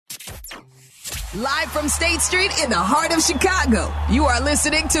Live from State Street in the heart of Chicago, you are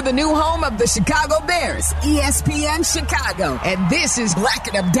listening to the new home of the Chicago Bears, ESPN Chicago. And this is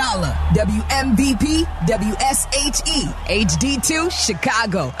Bleck Abdalla, WMVP, WSHE, HD2,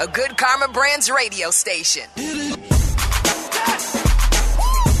 Chicago, a Good Karma Brands radio station.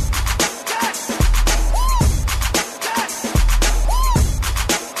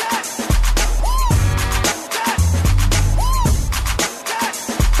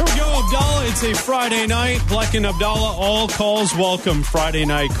 It's a Friday night. Bleck and Abdalla, all calls welcome. Friday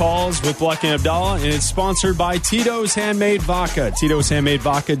night calls with Bleck and Abdalla, and it's sponsored by Tito's Handmade Vodka. Tito's Handmade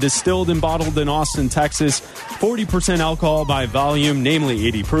Vodka, distilled and bottled in Austin, Texas. 40% alcohol by volume, namely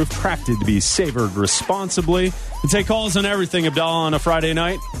 80 proof, crafted to be savored responsibly. We take calls on everything, Abdalla, on a Friday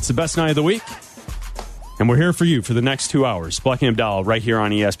night. It's the best night of the week. And we're here for you for the next 2 hours. Bleck and Abdalla right here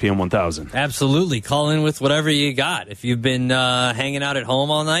on ESPN 1000. Absolutely. Call in with whatever you got. If you've been hanging out at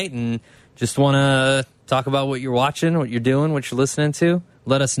home all night and just want to talk about what you're watching, what you're doing, what you're listening to,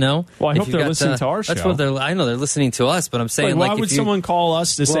 let us know. Well, I hope they're listening to our show. That's what I know they're listening to us, but I'm saying, why would someone call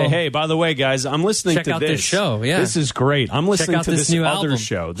us to say, hey, by the way, guys, I'm listening to this. Check out this show. Yeah. This is great. I'm listening to this new other album.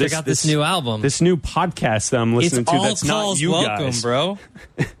 show. Check out this new album. This new podcast that I'm listening to that's not you welcome, guys. Bro.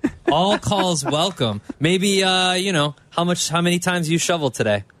 All calls welcome. Maybe, how many times you shoveled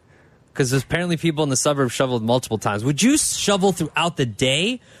today? Because apparently people in the suburbs shoveled multiple times. Would you shovel throughout the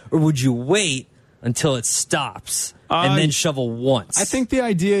day, or would you wait until it stops and then shovel once? I think the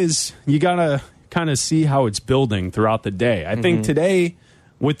idea is you got to kind of see how it's building throughout the day. I think today,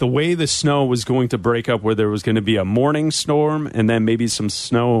 with the way the snow was going to break up, where there was going to be a morning storm and then maybe some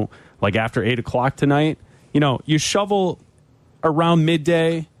snow like after 8 o'clock tonight, you shovel around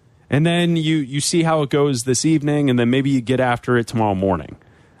midday and then you see how it goes this evening, and then maybe you get after it tomorrow morning.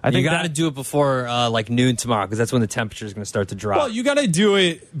 I think you got to do it before noon tomorrow, because that's when the temperature is going to start to drop. Well, you got to do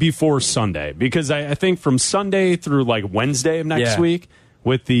it before Sunday, because I think from Sunday through Wednesday of next week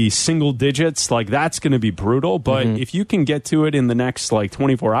with the single digits, that's going to be brutal. But if you can get to it in the next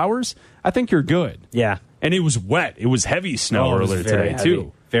 24 hours, I think you're good. Yeah. And it was wet. It was heavy snow earlier today,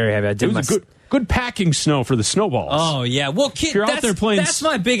 too. Very heavy. It was a good packing snow for the snowballs. Oh, yeah. Well, if you're out there playing, that's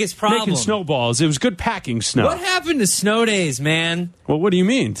my biggest problem. Making snowballs. It was good packing snow. What happened to snow days, man? Well, what do you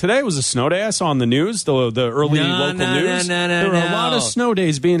mean? Today was a snow day. I saw on the news, the early local news. There were a lot of snow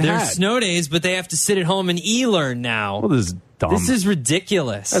days being had. There's snow days, but they have to sit at home and e-learn now. Well, this is dumb. This is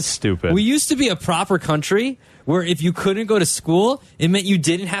ridiculous. That's stupid. We used to be a proper country where if you couldn't go to school, it meant you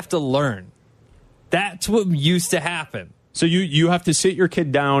didn't have to learn. That's what used to happen. So you have to sit your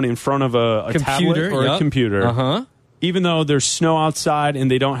kid down in front of a tablet or a computer, even though there's snow outside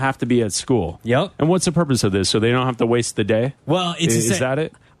and they don't have to be at school. Yep. And what's the purpose of this? So they don't have to waste the day? Well, is that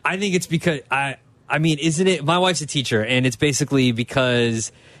it? I think it's because isn't it? My wife's a teacher, and it's basically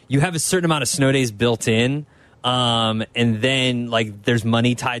because you have a certain amount of snow days built in, and then there's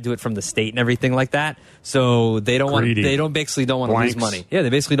money tied to it from the state and everything like that. So they don't want to lose money. Yeah, they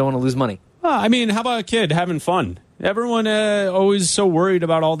basically don't want to lose money. How about a kid having fun? Everyone always so worried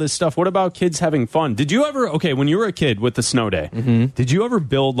about all this stuff. What about kids having fun? Did you ever, when you were a kid with the snow day, did you ever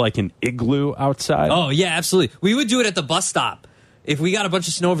build an igloo outside? Oh, yeah, absolutely. We would do it at the bus stop. If we got a bunch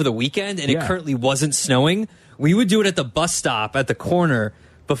of snow over the weekend and it currently wasn't snowing, we would do it at the bus stop at the corner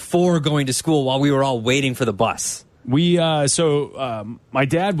before going to school while we were all waiting for the bus. My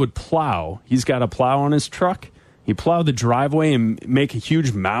dad would plow. He's got a plow on his truck. He'd plow the driveway and make a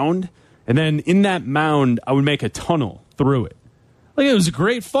huge mound. And then in that mound, I would make a tunnel through it. It was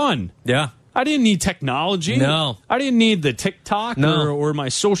great fun. Yeah. I didn't need technology. No. I didn't need the TikTok or my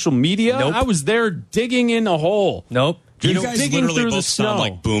social media. Nope. I was there digging in a hole. Nope. You guys literally both sound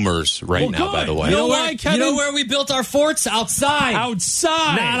like boomers now, by the way. You know why, Kevin? You know where we built our forts? Outside.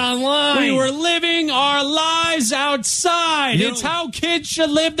 Outside. Not online. We were living our lives outside. It's how kids should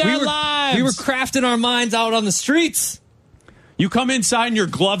live their lives. We were crafting our minds out on the streets. You come inside and your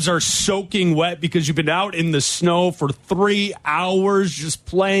gloves are soaking wet because you've been out in the snow for 3 hours just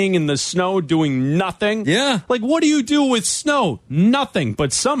playing in the snow, doing nothing. Yeah. What do you do with snow? Nothing.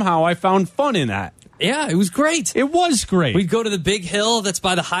 But somehow I found fun in that. Yeah, it was great. It was great. We'd go to the big hill that's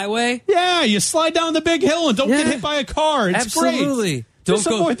by the highway. Yeah, you slide down the big hill and don't get hit by a car. It's Absolutely. Great. Just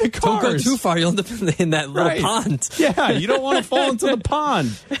avoid the cars. Don't go too far. You'll end up in that little pond. Yeah, you don't want to fall into the pond.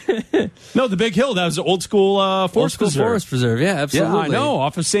 No, the big hill, that was old school forest preserve. Yeah, absolutely. Yeah, I know,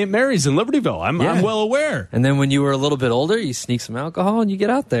 off of St. Mary's in Libertyville. I'm well aware. And then when you were a little bit older, you sneak some alcohol and you get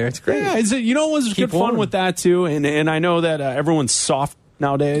out there. It's great. Yeah, what was good fun with that, too? And I know that everyone's soft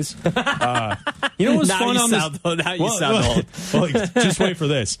nowadays. You know what's fun on this? Now you sound old. Well, just wait for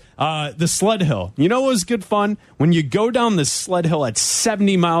this. The sled hill. You know what was good fun? When you go down the sled hill at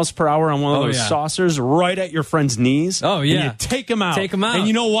 70 miles per hour on one of those saucers right at your friend's knees. Oh, yeah. And you take them out. Take them out. And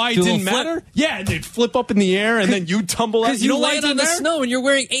you know why it didn't matter? Yeah, they'd flip up in the air and then you tumble out. Because you land on the snow and you're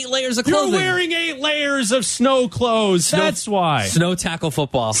wearing 8 layers of clothing. You're wearing 8 layers of snow clothes. That's why. Snow tackle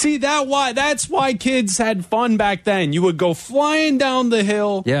football. See, that's why kids had fun back then. You would go flying down the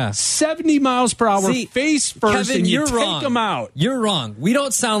hill, 70 miles per hour, face first, Kevin, and you take them out. You're wrong. We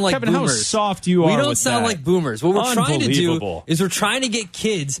don't sound like Kevin, boomers. how soft you are. We don't sound like boomers. What we're trying to do is we're trying to get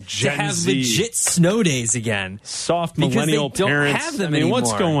kids to have legit snow days again. Soft millennial because they parents. don't have them anymore.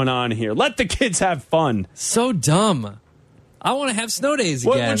 What's going on here? Let the kids have fun. So dumb. I want to have snow days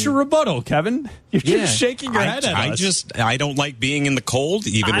again. What's your rebuttal, Kevin? You're just shaking your head at us. I don't like being in the cold,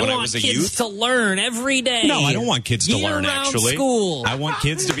 even when I was a youth. I want kids to learn every day. No, I don't want kids to learn, actually. School. I want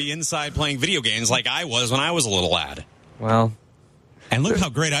kids to be inside playing video games like I was when I was a little lad. Well, and look how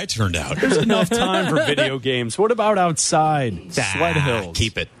great I turned out. There's enough time for video games. What about outside? Sled hills.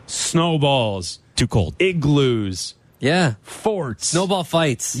 Keep it. Snowballs. Too cold. Igloos. Yeah. Forts. Snowball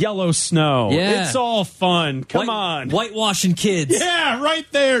fights. Yellow snow. Yeah. It's all fun. Come on. Whitewashing kids. Yeah, right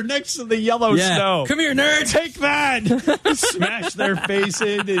there next to the yellow snow. Come here, nerd. Take that. Smash their face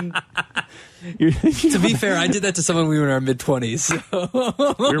in. And to be fair, I did that to someone we were in our mid-20s.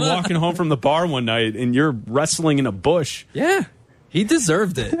 We were walking home from the bar one night, and you're wrestling in a bush. Yeah. He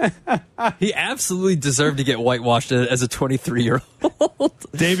deserved it. He absolutely deserved to get whitewashed as a 23-year-old.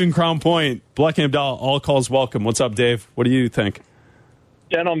 Dave in Crown Point, Bleck Abdalla, all calls welcome. What's up, Dave? What do you think?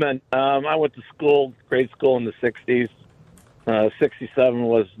 Gentlemen, I went to school, grade school in the 60s. 67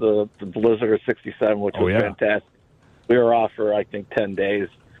 was the blizzard of 67, which was fantastic. We were off for, I think, 10 days.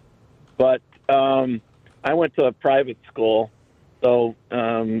 But I went to a private school, so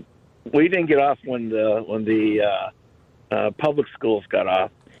we didn't get off when the public schools got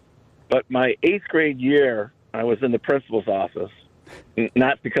off. But my 8th grade year, I was in the principal's office,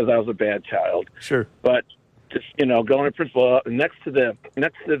 not because I was a bad child. Sure. But just, going to principal next to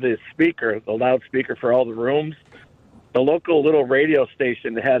the speaker, the loudspeaker for all the rooms, the local little radio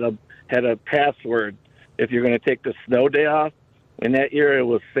station had a password if you're going to take the snow day off. And that year it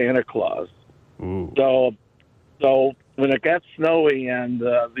was Santa Claus. Ooh. So when it got snowy and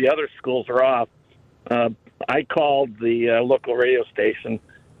the other schools are off, I called the local radio station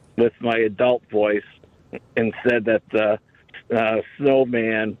with my adult voice and said that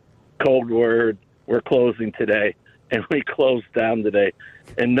snowman, code word, we're closing today. And we closed down today.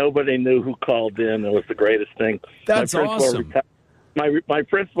 And nobody knew who called in. It was the greatest thing. That's awesome. My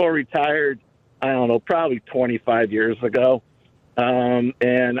principal retired, I don't know, probably 25 years ago.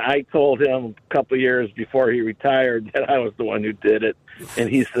 And I told him a couple of years before he retired that I was the one who did it. And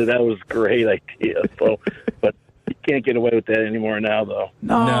he said that was a great idea. So, but you can't get away with that anymore now, though.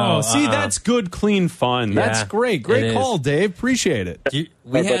 No. See, that's good, clean fun. Yeah, that's great. Great call, Dave. Appreciate it.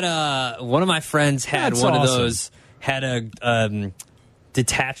 We had one of my friends had one of those, had a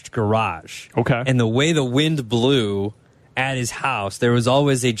detached garage. Okay. And the way the wind blew at his house, there was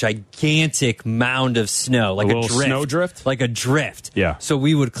always a gigantic mound of snow, like a drift. Snow drift? Like a drift. Yeah. So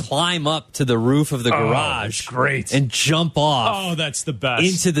we would climb up to the roof of the garage great. and jump off. Oh, that's the best.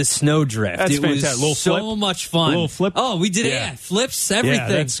 Into the snow drift. That's it fantastic. was Little so flip? much fun. Little flip? Oh, we did it. Flips, everything. Yeah,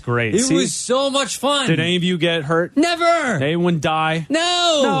 that's great. It was so much fun. Did any of you get hurt? Never. Did anyone die?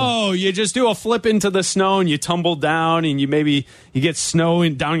 No. You just do a flip into the snow and you tumble down and you get snow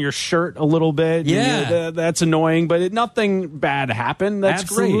down your shirt a little bit. Yeah. That's annoying, but nothing bad happened. That's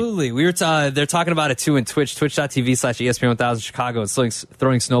Absolutely. great. We were they're talking about it too in twitch.tv/ESPN1000 Chicago, and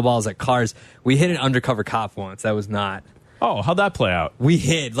throwing snowballs at cars. We hit an undercover cop once. That was not. Oh, how'd that play out? We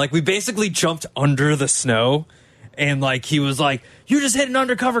hid. We basically jumped under the snow, and he was like, "You just hit an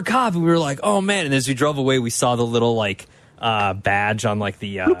undercover cop," and we were like, "Oh man!" And as we drove away, we saw the little badge on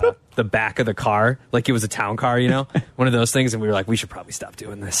the back of the car, like it was a town car, one of those things. And we were like, we should probably stop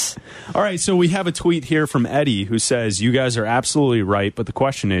doing this. All right, so we have a tweet here from Eddie who says, you guys are absolutely right, but the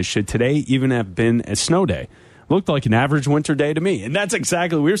question is, should today even have been a snow day? Looked like an average winter day to me. And that's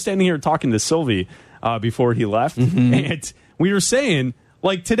exactly, we were standing here talking to Sylvie before he left, and we were saying,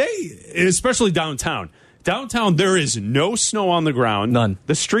 today, especially downtown, there is no snow on the ground. None.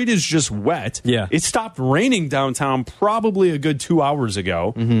 The street is just wet. Yeah. It stopped raining downtown probably a good 2 hours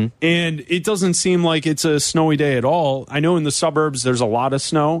ago. Mm-hmm. And it doesn't seem like it's a snowy day at all. I know in the suburbs there's a lot of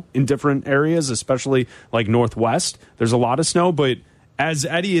snow in different areas, especially Northwest. There's a lot of snow, but as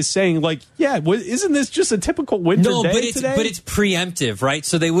Eddie is saying, like, yeah, isn't this just a typical winter day today? But it's preemptive, right?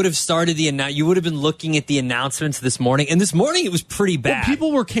 So they would have started you would have been looking at the announcements this morning, and this morning it was pretty bad. Well,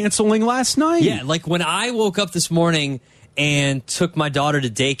 people were canceling last night. Yeah, like when I woke up this morning and took my daughter to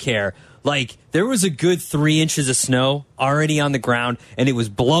daycare, like there was a good 3 inches of snow already on the ground, and it was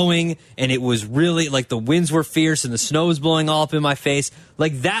blowing, and it was really like the winds were fierce and the snow was blowing all up in my face.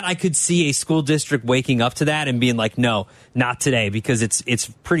 Like that, I could see a school district waking up to that and being like, no, not today, because it's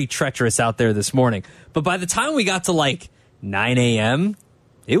pretty treacherous out there this morning. But by the time we got to like 9 a.m.,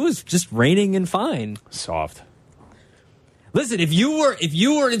 it was just raining and fine. Soft. Listen, if you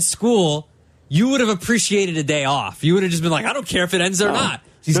were in school, you would have appreciated a day off. You would have just been like, I don't care if it ends or not.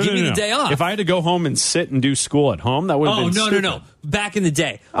 He's giving me the day off. If I had to go home and sit and do school at home, that would have been stupid. No. Back in the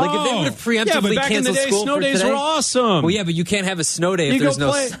day. Like, if they would have preemptively back in the canceled day, school snow for days today. were awesome. Well, yeah, but you can't have a snow day if there's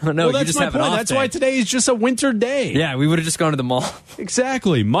no snow. No, well, you just have an off That's day. why today is just a winter day. Yeah, we would have just gone to the mall.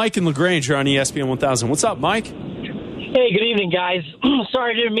 Exactly. Mike in LaGrange, you're on ESPN 1000. What's up, Mike? Hey, good evening, guys.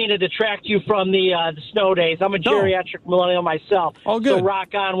 Sorry, I didn't mean to detract you from the snow days. I'm a geriatric millennial myself. All good. So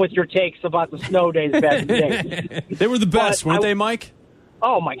rock on with your takes about the snow days back in the day. They were the best, weren't they, Mike?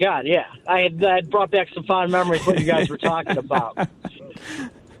 Oh, my God, yeah. I had brought back some fond memories what you guys were talking about.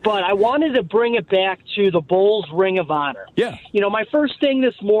 But I wanted to bring it back to the Bulls Ring of Honor. Yeah. You know, my first thing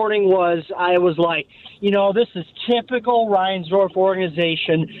this morning was I was like, you know, this is typical Reinsdorf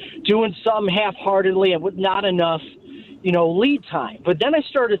organization doing something half-heartedly and with not enough, you know, lead time. But then I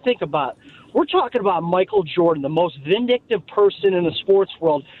started to think about, we're talking about Michael Jordan, the most vindictive person in the sports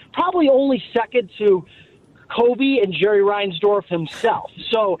world, probably only second to Kobe and Jerry Reinsdorf himself.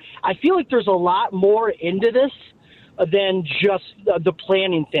 So I feel like there's a lot more into this than just the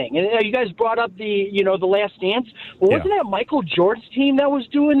planning thing. And you guys brought up the Last Dance. Well, wasn't that Michael Jordan's team that was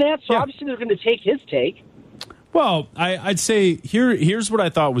doing that? So obviously they're going to take his take. Well, I'd say here's what I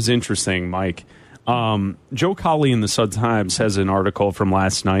thought was interesting, Mike. Joe Colley in the Sun-Times has an article from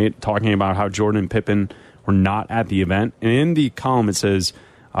last night talking about how Jordan and Pippen were not at the event. And in the column it says,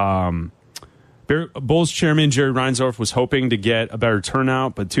 Bulls chairman Jerry Reinsdorf was hoping to get a better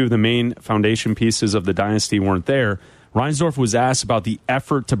turnout, but two of the main foundation pieces of the dynasty weren't there. Reinsdorf was asked about the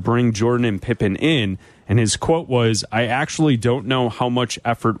effort to bring Jordan and Pippen in, and his quote was, "I actually don't know how much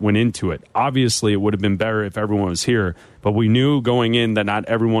effort went into it. Obviously, it would have been better if everyone was here, but we knew going in that not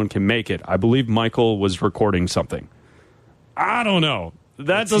everyone can make it. I believe Michael was recording something." I don't know.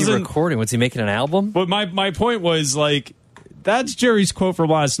 What's he recording? Was he making an album? But my point was, like, that's Jerry's quote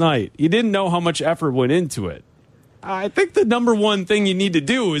from last night. He didn't know how much effort went into it. I think the number one thing you need to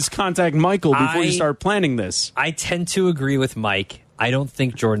do is contact Michael before you start planning this. I tend to agree with Mike. I don't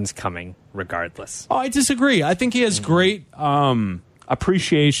think Jordan's coming regardless. Oh, I disagree. I think he has great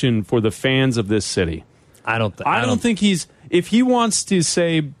appreciation for the fans of this city. I don't think he's... If he wants to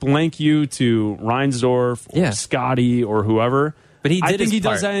say blank you to Reinsdorf or Scotty or whoever... But he did I think he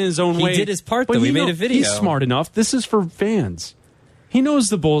does that in his own way. He did his part, though. He made a video. He's smart enough. This is for fans. He knows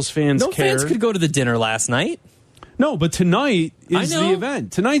the Bulls fans care. No fans could go to the dinner last night. No, but tonight is the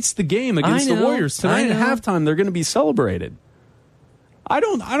event. Tonight's the game against the Warriors. Tonight at halftime, they're going to be celebrated. I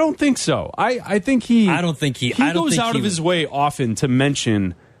don't think so. I think he goes out of his way often to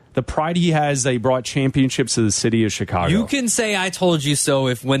mention the pride he has that he brought championships to the city of Chicago. You can say I told you so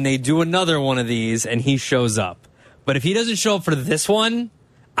if when they do another one of these and he shows up. But if he doesn't show up for this one,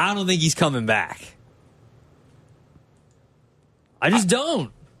 I don't think he's coming back. I just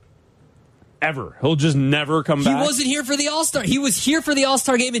don't. Ever. He'll just never come back. He wasn't here for the All-Star. He was here for the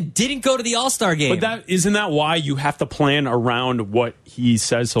All-Star game and didn't go to the All-Star game. But isn't that why you have to plan around what he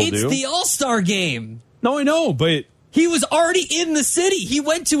says he'll do? It's the All-Star game. No, I know, but... He was already in the city. He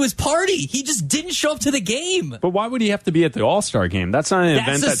went to his party. He just didn't show up to the game. But why would he have to be at the All-Star game? That's not an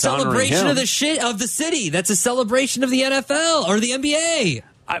event that's honoring him. That's a celebration of the city. That's a celebration of the NFL or the NBA.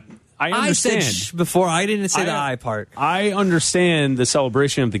 I understand. I said before. I didn't say the I part. I understand the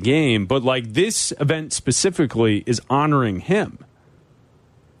celebration of the game, but like this event specifically is honoring him.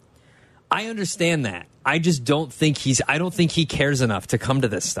 I understand that. I just don't think I don't think he cares enough to come to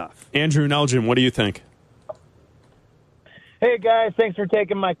this stuff. Andrew and Elgin, what do you think? Hey, guys, thanks for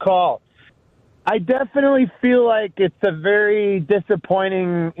taking my call. I definitely feel like it's a very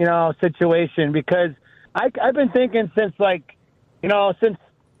disappointing, situation because I've been thinking since the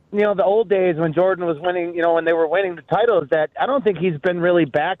old days when Jordan was winning, when they were winning the titles, that I don't think he's been really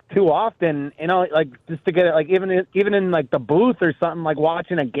back too often, like just to get it, like even in like the booth or something, like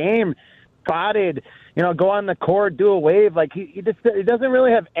watching a game, spotted, go on the court, do a wave. Like he doesn't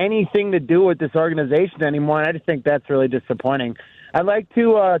really have anything to do with this organization anymore. And I just think that's really disappointing. I'd like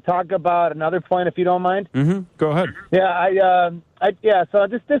to talk about another point, if you don't mind. Mm-hmm. Go ahead. Yeah, so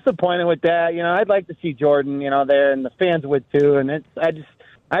I'm just disappointed with that. I'd like to see Jordan, there, and the fans would too. And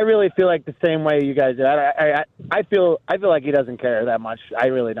I really feel like the same way you guys do. I feel like he doesn't care that much. I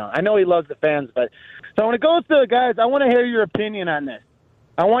really don't. I know he loves the fans, but so when it goes to the guys, I want to hear your opinion on this.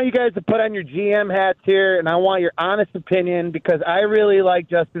 I want you guys to put on your GM hats here, and I want your honest opinion because I really like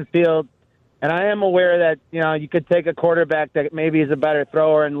Justin Fields, and I am aware that you could take a quarterback that maybe is a better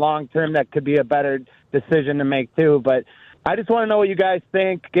thrower, and long term that could be a better decision to make too. But I just want to know what you guys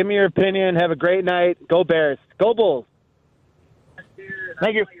think. Give me your opinion. Have a great night. Go Bears. Go Bulls.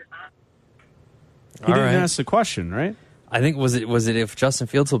 Thank you. He didn't ask the question, right? I think was it if Justin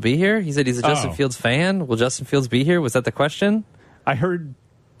Fields will be here? He said he's a Justin Fields fan. Will Justin Fields be here? Was that the question? I heard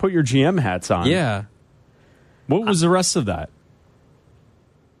put your GM hats on. Yeah. What was the rest of that?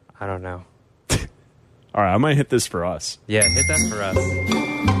 I don't know. All right, I might hit this for us. Yeah, hit that for us.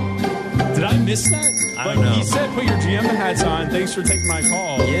 Did I miss that? I don't know. He said put your GM hats on. Thanks for taking my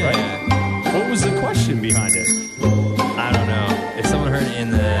call. Yeah. Right? What was the question behind it? I don't know. If someone heard it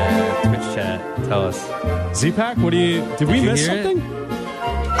in the Twitch chat, tell us. Z-Pack, did we miss something?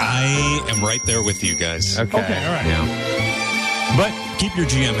 I am right there with you guys. Okay, all right. Yeah. But keep your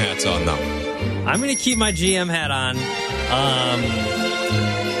GM hats on, though. I'm going to keep my GM hat on.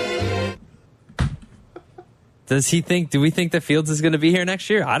 Do we think that Fields is going to be here next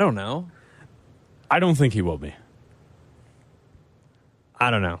year? I don't know. I don't think he will be.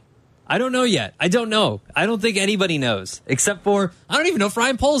 I don't know. I don't know yet. I don't know. I don't think anybody knows, except for, I don't even know if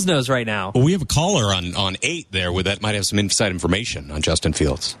Ryan Poles knows right now. Well, we have a caller on 8 there that might have some inside information on Justin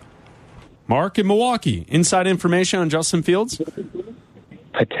Fields. Mark in Milwaukee, inside information on Justin Fields?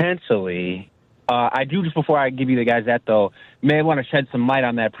 Potentially. I do, just before I give you the guys that, though, may want to shed some light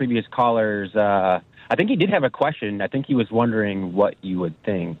on that previous caller's. I think he did have a question. I think he was wondering what you would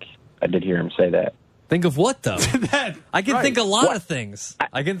think. I did hear him say that. Think of what, though? I can think a lot of things.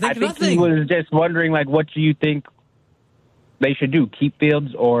 I can think of nothing. He was just wondering, what do you think they should do? Keep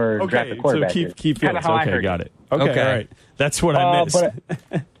Fields or draft a quarterback? So keep Fields. Okay, got it. Okay, all right. That's what I missed.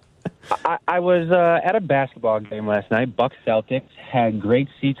 I was at a basketball game last night. Bucks Celtics, had great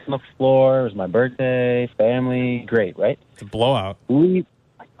seats on the floor. It was my birthday, family, great, right? It's a blowout. I'm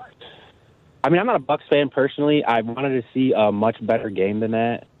not a Bucks fan personally. I wanted to see a much better game than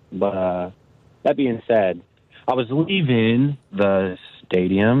that, but that being said, I was leaving the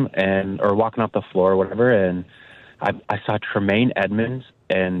stadium or walking off the floor or whatever, and I saw Tremaine Edmonds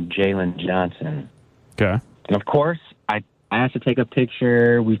and Jalen Johnson. Okay. And, of course, I asked to take a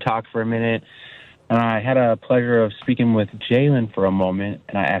picture. We talked for a minute, and I had a pleasure of speaking with Jalen for a moment,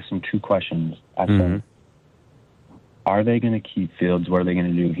 and I asked him 2 questions. I said, are they going to keep Fields? What are they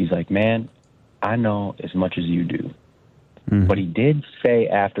going to do? He's like, man, I know as much as you do. But he did say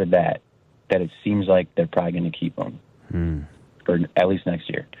after that it seems like they're probably going to keep him for at least next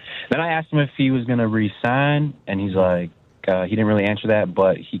year. Then I asked him if he was going to re-sign, and he's like, he didn't really answer that,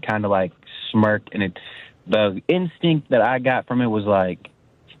 but he kind of smirked. And the instinct that I got from it was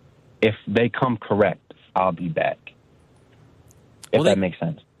if they come correct, I'll be back. If that makes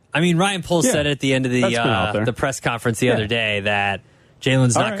sense. I mean, Ryan Poles said at the end of the press conference the other day that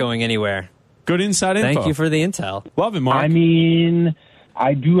Jalen's not going anywhere. Good inside info. Thank you for the intel. Love it, Mark.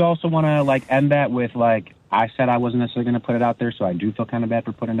 I do also want to end that with I said I wasn't necessarily going to put it out there, so I do feel kind of bad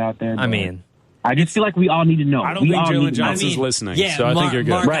for putting it out there. I just feel like we all need to know. I don't think Jalen Johnson's listening, so I think you're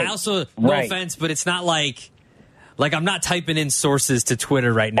good. Mark, I also, no offense, but it's not like I'm not typing in sources to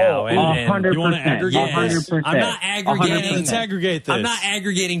Twitter right now. 100%. You want to aggregate? 100%. I'm not aggregating. Let's aggregate this. I'm not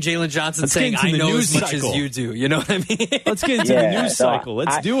aggregating Jalen Johnson saying I know as much as you do. You know what I mean? Let's get into the news cycle.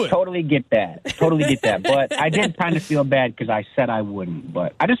 Let's do it. Totally get that. But I did kind of feel bad because I said I wouldn't.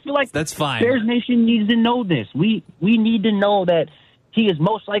 But I just feel like that's fine. Bears Nation needs to know this. We need to know that he is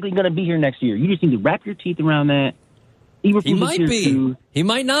most likely going to be here next year. You just need to wrap your teeth around that. He might be. He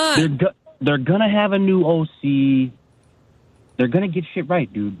might not. They're going to have a new OC. They're going to get shit right,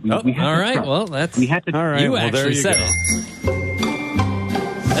 dude. We have to trust. Well, that's... We have to... All right, you well, actually there you said it.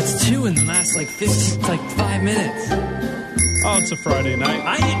 That's 2 in the last, 5 minutes. Oh, it's a Friday night.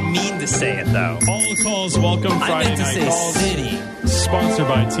 I didn't mean to say it, though. All calls welcome. Friday night calls. City. Sponsored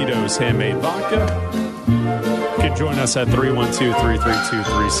by Tito's Handmade Vodka. You can join us at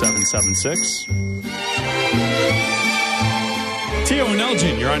 312-332-3776. Tio and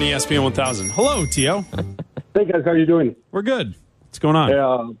Elgin, you're on ESPN 1000. Hello, Tio. Hey, guys, how are you doing? We're good. What's going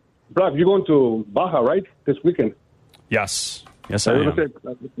on? Black, you're going to Baja, right, this weekend? Yes. Yes, I am.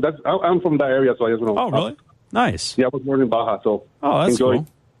 I'm from that area, so I just know. Oh, really? Nice. Yeah, I was born in Baja, so that's enjoy. cool.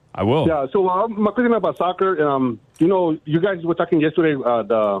 I will. Yeah, so my question about soccer, you guys were talking yesterday,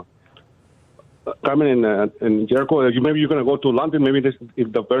 Carmen and Jericho, maybe you're going to go to London, maybe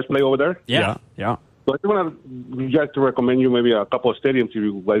if the Bears play over there? Yeah. So I just want you guys to recommend you maybe a couple of stadiums if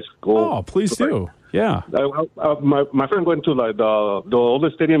you guys go. Oh, please do. Yeah. My friend went to like the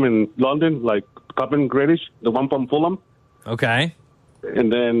oldest stadium in London, like Covent Greenwich, the one from Fulham. Okay.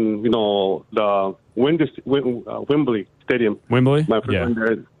 And then, the Wembley Stadium. Wembley? My friend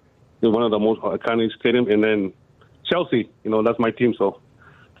there is one of the most iconic stadiums. And then Chelsea, that's my team. So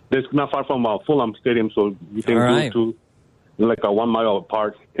it's not far from Fulham Stadium. So you can go to like a 1 mile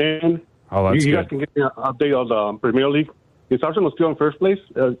apart. And you guys can get me an update of the Premier League. Is Arsenal still in first place?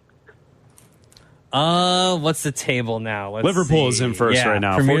 What's the table now? Liverpool is in first right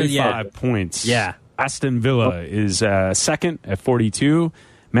now, 45 points. Yeah. Aston Villa is second at 42.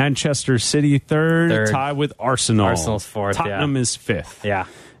 Manchester City third, tied with Arsenal. Arsenal's fourth. Tottenham is fifth. Yeah.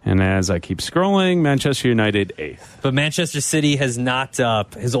 And as I keep scrolling, Manchester United eighth. But Manchester City has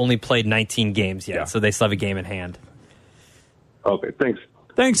only played 19 games yet, so they still have a game in hand. Okay, thanks.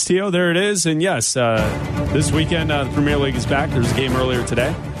 Thanks, Tio. There it is. And yes, this weekend the Premier League is back. There was a game earlier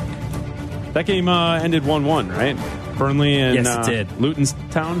today. That game ended 1-1, right? Burnley and yes, it did. Luton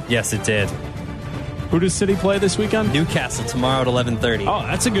Town? Yes, it did. Who does City play this weekend? Newcastle tomorrow at 11:30. Oh,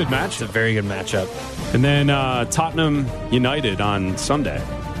 that's a good match. It's a very good matchup. And then Tottenham United on Sunday.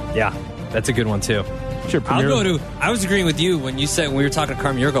 Yeah, that's a good one too. Sure, I'll go to. I was agreeing with you when you said when we were talking to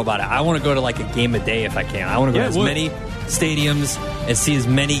Carmen Yurko about it. I want to go to like a game a day if I can. I want to go to as many stadiums and see as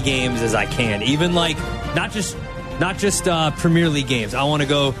many games as I can. Even like not just Premier League games. I want to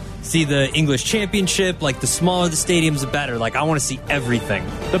go see the English Championship. Like the smaller the stadiums, the better. Like I want to see everything.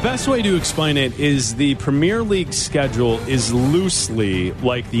 The best way to explain it is the Premier League schedule is loosely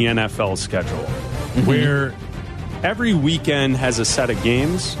like the NFL schedule, where every weekend has a set of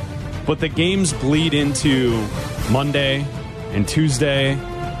games, but the games bleed into Monday and Tuesday,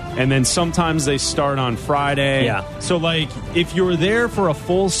 and then sometimes they start on Friday. Yeah. So, like, if you're there for a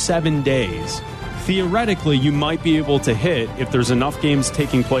full 7 days, theoretically, you might be able to hit, if there's enough games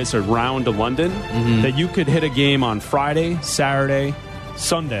taking place around London, that you could hit a game on Friday, Saturday,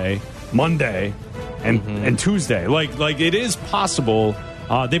 Sunday, Monday, and Tuesday. Like it is possible.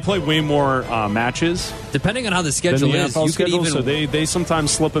 They play way more matches. Depending on how the schedule is, you could even. So they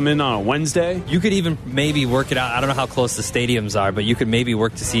sometimes slip them in on a Wednesday. You could even maybe work it out. I don't know how close the stadiums are, but you could maybe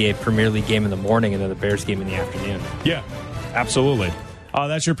work to see a Premier League game in the morning and then the Bears game in the afternoon. Yeah, absolutely.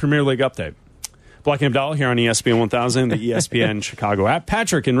 That's your Premier League update. Bleck Abdalla here on ESPN 1000, the ESPN Chicago app.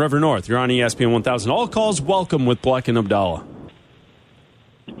 Patrick in River North, you're on ESPN 1000. All calls welcome with Bleck and Abdalla.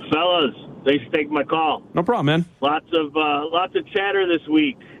 Fellas, thanks for taking my call. No problem, man. Lots of chatter this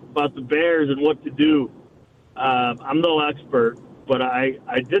week about the Bears and what to do. I'm no expert, but I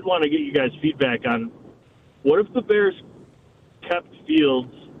did want to get you guys' feedback on what if the Bears kept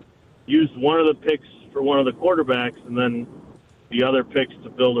Fields, used one of the picks for one of the quarterbacks, and then the other picks to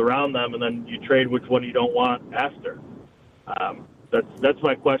build around them, and then you trade which one you don't want after. That's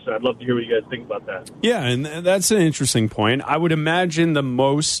my question. I'd love to hear what you guys think about that. Yeah, and that's an interesting point. I would imagine the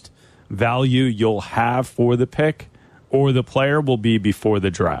most value you'll have for the pick or the player will be before the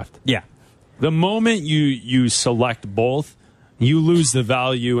draft. Yeah. The moment you select both, you lose the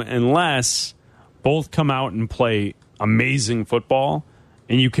value unless both come out and play amazing football,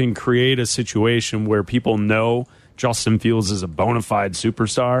 and you can create a situation where people know Justin Fields is a bona fide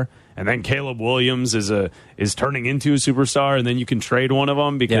superstar, and then Caleb Williams is turning into a superstar, and then you can trade one of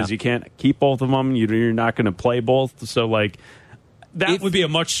them because you can't keep both of them. You're not going to play both. So, like, that would be a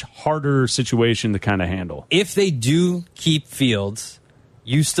much harder situation to kind of handle. If they do keep Fields,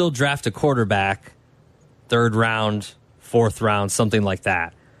 you still draft a quarterback, 3rd round, 4th round, something like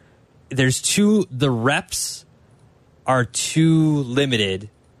that. The reps are too limited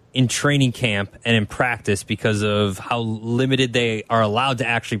in training camp and in practice because of how limited they are allowed to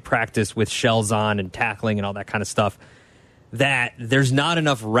actually practice with shells on and tackling and all that kind of stuff, that there's not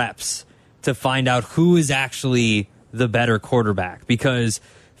enough reps to find out who is actually the better quarterback, because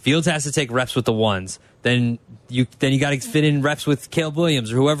Fields has to take reps with the ones. Then you got to fit in reps with Caleb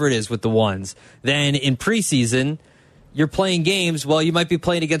Williams or whoever it is with the ones. Then in preseason, you're playing games. Well, you might be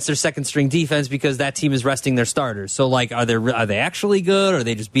playing against their second string defense because that team is resting their starters. So, like, are they actually good? Or are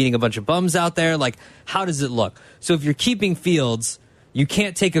they just beating a bunch of bums out there? Like, how does it look? So if you're keeping Fields, you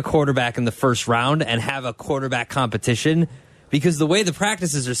can't take a quarterback in the 1st round and have a quarterback competition, because the way the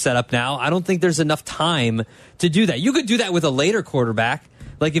practices are set up now, I don't think there's enough time to do that. You could do that with a later quarterback.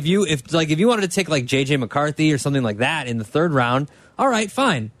 Like if you wanted to take like JJ McCarthy or something like that in the 3rd round, all right,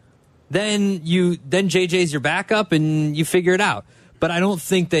 fine. Then JJ's your backup and you figure it out. but I don't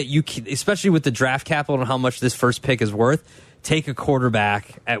think that you can, especially with the draft capital and how much this first pick is worth, take a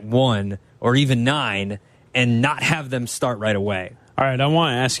quarterback at 1 or even 9 and not have them start right away. All right, I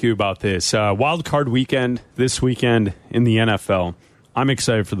want to ask you about this. Wild card weekend this weekend in the NFL. I'm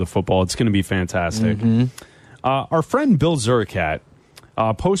excited for the football. It's going to be fantastic. Mm-hmm. Our friend Bill Zurkat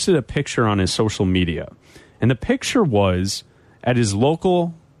posted a picture on his social media. And the picture was at his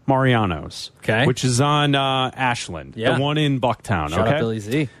local Mariano's, which is on Ashland, the one in Bucktown. Shout out Billy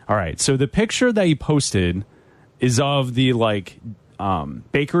Z. All right, so the picture that he posted is of the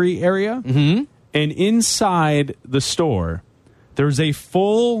bakery area. Mm-hmm. And inside the store, there's a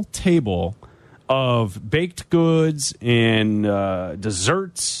full table of baked goods and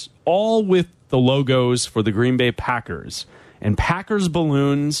desserts, all with the logos for the Green Bay Packers and Packers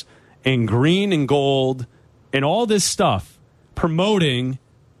balloons and green and gold and all this stuff promoting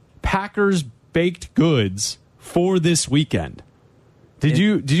Packers baked goods for this weekend. Did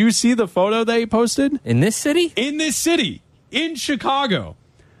you see the photo they posted? In this city? In this city. In Chicago.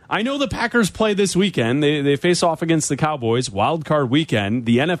 I know the Packers play this weekend. They face off against the Cowboys. Wild card weekend.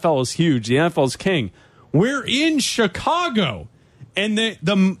 The NFL is huge. The NFL is king. We're in Chicago. And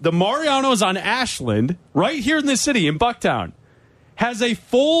the Mariano's on Ashland, right here in the city, in Bucktown, has a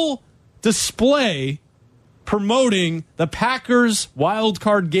full display promoting the Packers wild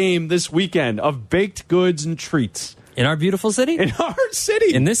card game this weekend of baked goods and treats. In our beautiful city? In our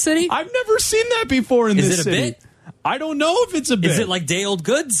city. In this city? I've never seen that before in this city. Is it a bit? I don't know if it's a bit. Is it like day old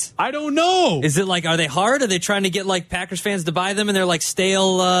goods? I don't know. Is it like, are they hard? Are they trying to get like Packers fans to buy them and they're like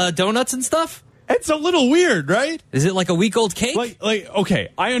stale donuts and stuff? It's a little weird, right? Is it like a week old cake? Okay,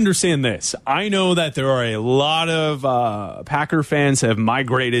 I understand this. I know that there are a lot of Packer fans have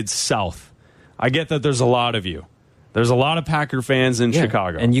migrated south. I get that there's a lot of you. There's a lot of Packer fans in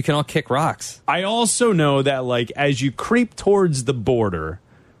Chicago. And you can all kick rocks. I also know that as you creep towards the border,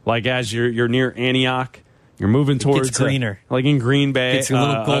 as you're near Antioch, you're moving towards it's greener. Like in Green Bay, it's a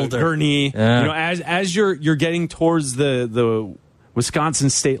little golder. Gurnee. Yeah. As you're getting towards the Wisconsin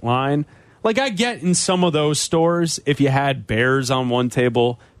state line, I get in some of those stores if you had Bears on one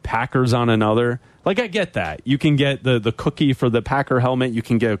table, Packers on another. I get that. You can get the cookie for the Packer helmet, you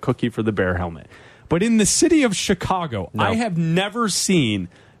can get a cookie for the Bear helmet. But in the city of Chicago, I have never seen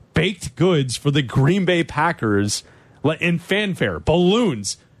baked goods for the Green Bay Packers in fanfare,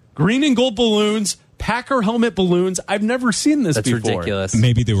 balloons, green and gold balloons, Packer helmet balloons. I've never seen this before. That's ridiculous.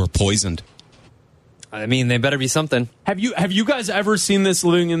 Maybe they were poisoned. I mean, they better be something. Have you guys ever seen this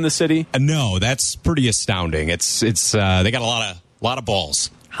living in the city? No, that's pretty astounding. It's they got a lot of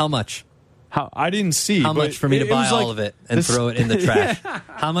balls. How much? I didn't see. How much for me to buy all of it and throw it in the trash?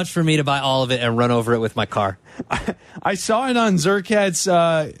 How much for me to buy all of it and run over it with my car? I saw it on Zurkat's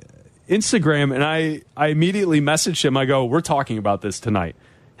Instagram, and I immediately messaged him. I go, "We're talking about this tonight.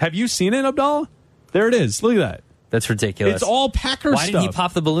 Have you seen it, Abdalla?" There it is. Look at that. That's ridiculous. It's all Packer stuff. Why didn't he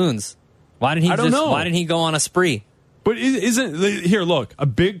pop the balloons? Why didn't he? I don't know. Why didn't he go on a spree? But isn't here? Look, a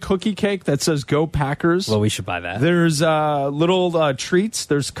big cookie cake that says "Go Packers." Well, we should buy that. There's little treats.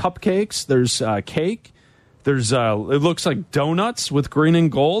 There's cupcakes. There's cake. There's it looks like donuts with green and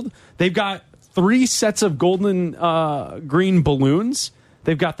gold. They've got 3 sets of golden green balloons.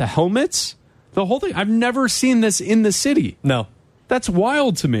 They've got the helmets. The whole thing. I've never seen this in the city. No, that's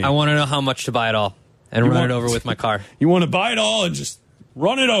wild to me. I want to know how much to buy it all and run it over with my car. You want to buy it all and just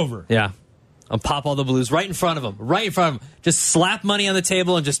run it over? Yeah. I'll pop all the balloons right in front of them. Right in front of them. Just slap money on the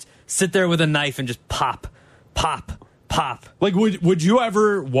table and just sit there with a knife and just pop, pop, pop. Would you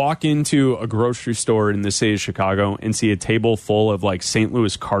ever walk into a grocery store in the city of Chicago and see a table full of St.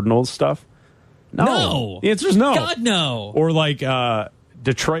 Louis Cardinals stuff? No. The answer is no. God, no. Or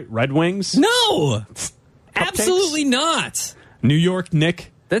Detroit Red Wings? No. Absolutely not. New York Knicks?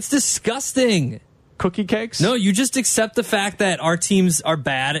 That's disgusting. Cookie cakes? No, you just accept the fact that our teams are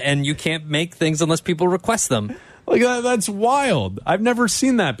bad and you can't make things unless people request them. That's wild. I've never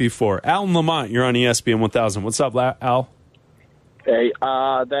seen that before. Al and Lamont, you're on ESPN 1000. What's up, Al? Hey,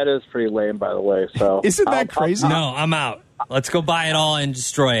 that is pretty lame, by the way. So isn't that crazy? No, I'm out. Let's go buy it all and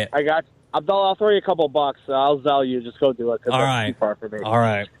destroy it. I got Abdalla. I'll throw you a couple bucks. I'll sell you. Just go do it because that's too far for me. All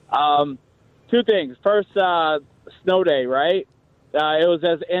right. 2 things. First, snow day, right? It was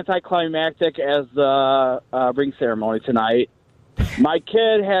as anticlimactic as the ring ceremony tonight. My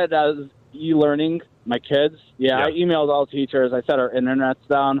kid had e-learning. My kids, I emailed all teachers. I said our internet's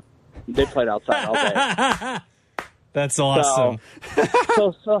down. They played outside all day. That's awesome.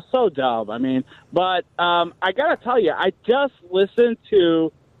 So dumb. I mean, but I gotta tell you, I just listened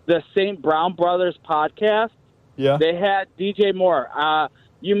to the St. Brown Brothers podcast. Yeah, they had DJ Moore.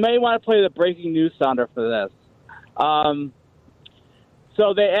 You may want to play the breaking news sounder for this.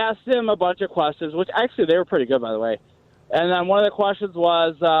 So they asked him a bunch of questions, which actually they were pretty good, by the way. And then one of the questions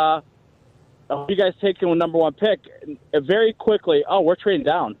was, who are you guys taking with number 1 pick? And very quickly, we're trading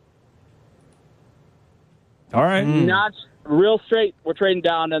down. All right. Not real straight, we're trading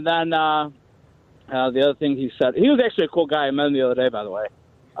down. And then the other thing he said, he was actually a cool guy. I met him the other day, by the way.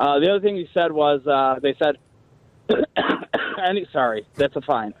 The other thing he said was, they said, sorry, that's a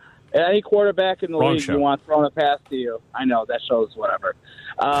fine. Any quarterback in the league you want throwing a pass to you. I know, that shows whatever.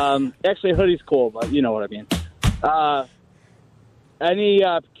 Actually, Hoodie's cool, but you know what I mean. Any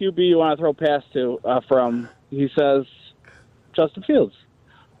QB you want to throw a pass to from, he says, Justin Fields.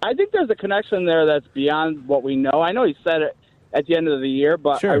 I think there's a connection there that's beyond what we know. I know he said it at the end of the year,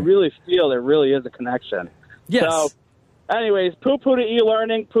 but I really feel there really is a connection. Yes. So, anyways, poo-poo to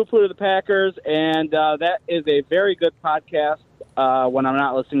e-learning, poo-poo to the Packers, and that is a very good podcast when I'm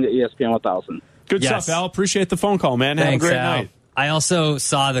not listening to ESPN 1000. Good stuff, Al. Appreciate the phone call, man. Thanks, Have a great Al. night. I also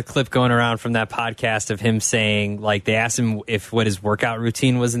saw the clip going around from that podcast of him saying, like, they asked him what his workout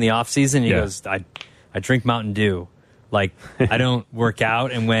routine was in the offseason. He goes, I drink Mountain Dew. Like, I don't work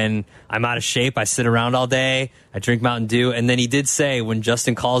out, and when I'm out of shape, I sit around all day. I drink Mountain Dew. And then he did say, when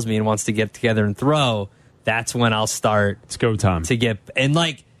Justin calls me and wants to get together and throw, that's when I'll start. It's go time. To get, and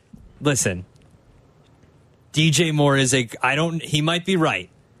like, listen, DJ Moore is he might be right,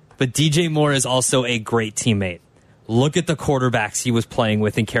 but DJ Moore is also a great teammate. Look at the quarterbacks he was playing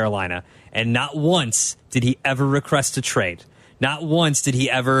with in Carolina, and not once did he ever request a trade. Not once did he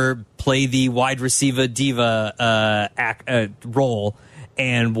ever play the wide receiver diva role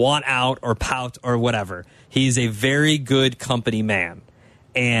and want out or pout or whatever. He's a very good company man,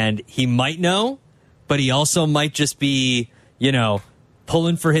 and he might know, but he also might just be,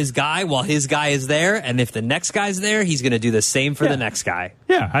 pulling for his guy while his guy is there. And if the next guy's there, he's going to do the same for the next guy.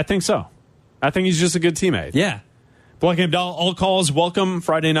 Yeah, I think so. I think he's just a good teammate. Yeah. Bleck Abdalla, all calls welcome.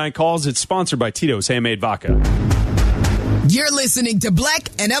 Friday Night Calls. It's sponsored by Tito's Handmade Vodka. You're listening to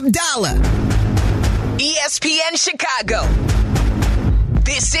Bleck and Abdalla. ESPN Chicago.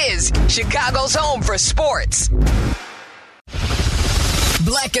 This is Chicago's home for sports.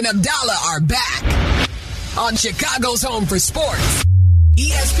 Bleck and Abdalla are back on Chicago's home for sports.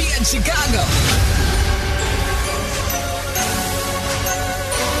 ESPN Chicago.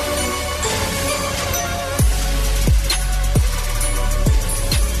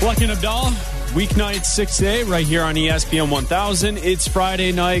 Bleck and Abdalla, weeknight 6 to 8 right here on ESPN 1000. It's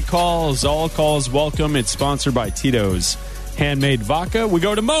Friday Night Calls. All calls welcome. It's sponsored by Tito's Handmade Vodka. We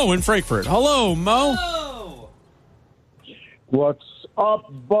go to Mo in Frankfurt. Hello, Mo. Hello. What's up,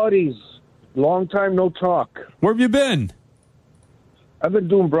 buddies? Long time no talk. Where have you been? I've been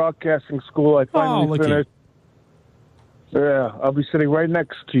doing broadcasting school. I finally finished. Yeah, I'll be sitting right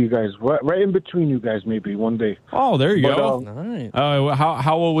next to you guys, right in between you guys, maybe one day. Oh, there you go. Nice.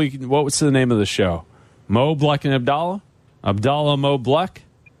 How will we? What's the name of the show? Mo, Bleck, and Abdalla. Abdalla, Mo, Bleck.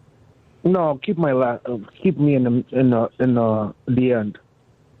 No, keep me in the end.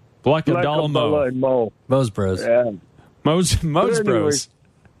 Bleck, Abdalla, Mo. And Mo. Mo's Bros. Yeah. Mo's anyways, Bros.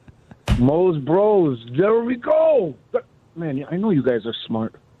 Mo's Bros. There we go. Man, I know you guys are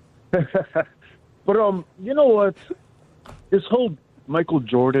smart. But you know what? This whole Michael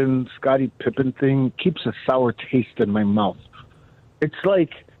Jordan, Scottie Pippen thing keeps a sour taste in my mouth. It's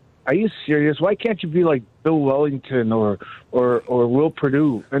like, are you serious? Why can't you be like Bill Wellington or Will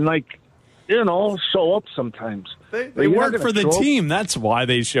Perdue and show up sometimes? They work for the team. That's why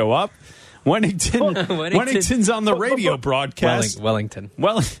they show up. Wellington's on the radio broadcast. Wellington.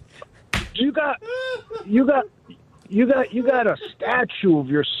 Well, you got a statue of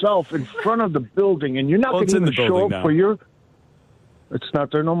yourself in front of the building, and you're not going to even show up for your. It's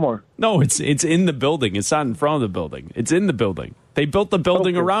not there no more. No, it's in the building. It's not in front of the building. It's in the building. They built the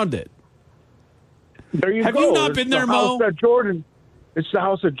building around it. There you go. Have you not been there, Mo? It's the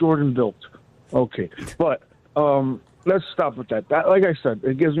house that Jordan built. Okay, but let's stop with that. Like I said,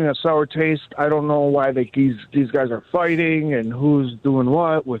 it gives me a sour taste. I don't know why these guys are fighting and who's doing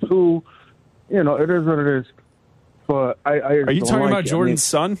what with who. It is what it is. But are you talking about Jordan's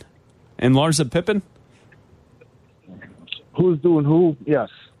son and Larsa Pippen? Who's doing who? Yes,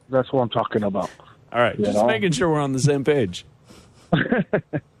 that's what I'm talking about. All right, just making sure we're on the same page.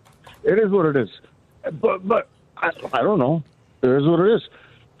 It is what it is. But I don't know. It is what it is.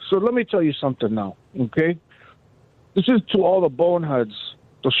 So let me tell you something now, okay? This is to all the boneheads,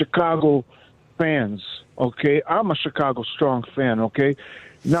 the Chicago fans, okay? I'm a Chicago strong fan, okay?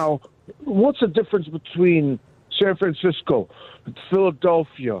 Now, what's the difference between San Francisco,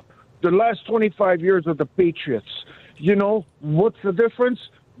 Philadelphia, the last 25 years of the Patriots? What's the difference?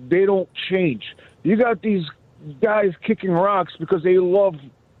 They don't change. You got these guys kicking rocks because they love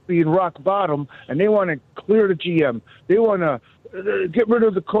being rock bottom, and they want to clear the GM. They want to get rid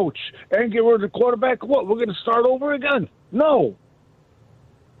of the coach and get rid of the quarterback. What, we're going to start over again? No.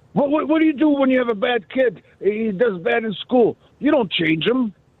 What do you do when you have a bad kid? He does bad in school. You don't change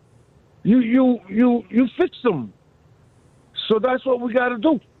him. You fix him. So that's what we got to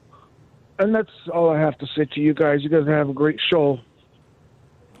do. And that's all I have to say to you guys. You guys have a great show.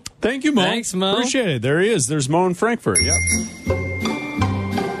 Thank you, Mo. Thanks, Mo. Appreciate it. There he is. There's Mo in Frankfurt. Yep.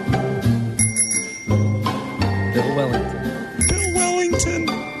 Bill Wellington.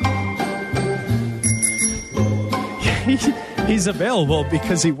 He's available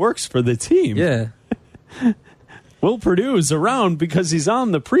because he works for the team. Yeah. Will Purdue is around because he's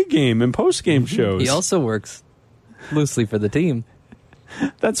on the pregame and postgame shows. He also works loosely for the team.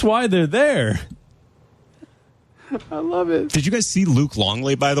 That's why they're there. I love it. Did you guys see Luke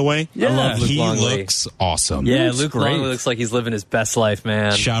Longley, by the way? Yeah. I love Luke He Longley. looks awesome. Yeah, Looks Luke great. Longley looks like he's living his best life,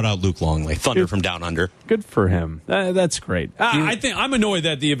 man. Shout out Luke Longley. Thunder from Down Under. Good for him. That's great. I think I'm annoyed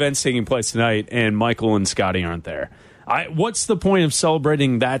that the event's taking place tonight and Michael and Scotty aren't there. What's the point of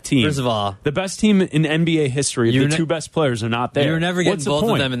celebrating that team? First of all, the best team in NBA history, if the two best players are not there. You're never getting What's the both of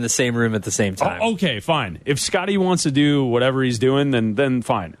point? them in the same room at the same time. Oh, okay, fine. If Scotty wants to do whatever he's doing, then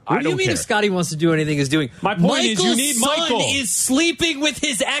fine. What I do don't you mean care. if Scotty wants to do anything he's doing? My point is you need Michael's Michael. son is sleeping with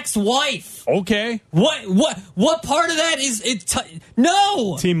his ex-wife. Okay. What part of that is it?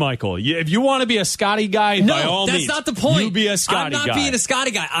 No. Team Michael. If you want to be a Scotty guy, by all that's means, not the point. You be a Scotty I'm not guy. being a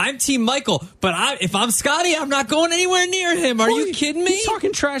Scotty guy. I'm Team Michael. But if I'm Scotty, I'm not going anywhere near him. Are you kidding me? He's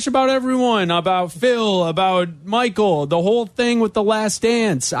talking trash about everyone, about Phil, about Michael, the whole thing with The Last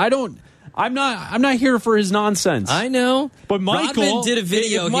Dance. I'm not here for his nonsense. I know. But Michael Rodman did a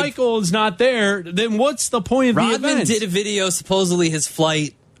video. If Michael is not there, then what's the point of the Rodman event? did a video. Supposedly his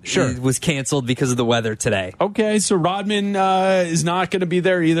flight was canceled because of the weather today. Okay, so Rodman is not going to be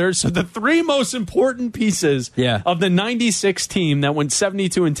there either. So the three most important pieces of the 96 team that went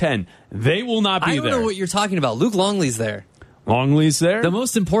 72-10, they will not be there. I don't know what you're talking about. Luke Longley's there. Longley's there? The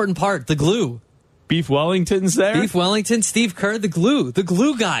most important part, the glue. Beef Wellington's there? Beef Wellington, Steve Kerr, the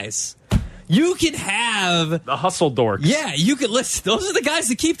glue guys. You can have the hustle dorks. Yeah, you can listen. Those are the guys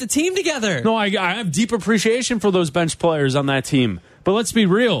that keep the team together. No, I have deep appreciation for those bench players on that team. But let's be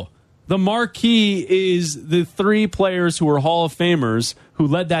real. The marquee is the three players who are Hall of Famers who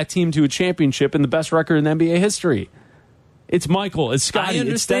led that team to a championship and the best record in NBA history. It's Michael, it's Scotty,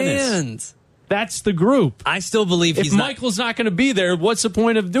 it's Dennis. That's the group. I still believe if Michael's not going to be there, what's the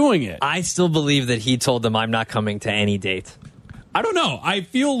point of doing it? I still believe that he told them, I'm not coming to any date. I don't know. I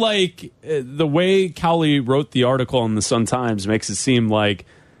feel like the way Cowley wrote the article in the Sun-Times makes it seem like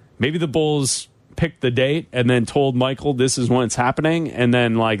maybe the Bulls picked the date and then told Michael this is when it's happening, and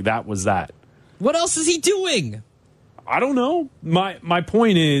then like that was that. What else is he doing? I don't know. My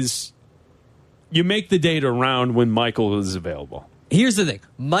point is you make the date around when Michael is available. Here's the thing.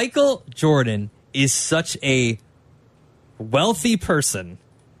 Michael Jordan is such a wealthy person,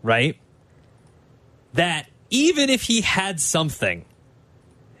 right? That even if he had something,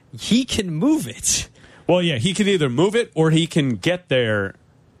 he can move it. Well, yeah, he can either move it or he can get there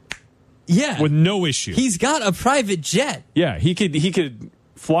with no issue. He's got a private jet. Yeah, he could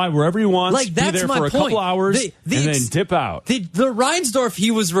fly wherever he wants, like, that's be there my for a point. couple hours, and then dip out. The Reinsdorf,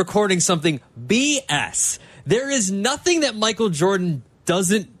 he was recording something BS. There is nothing that Michael Jordan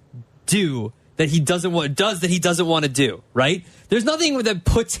doesn't do that he doesn't want to do, right? There's nothing that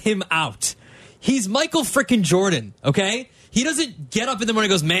puts him out. He's Michael frickin' Jordan, okay? He doesn't get up in the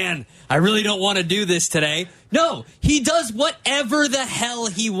morning and goes, man, I really don't want to do this today. No, he does whatever the hell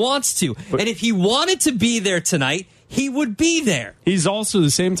he wants to. And if he wanted to be there tonight, he would be there. He's also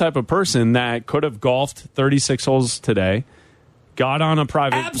the same type of person that could have golfed 36 holes today, got on a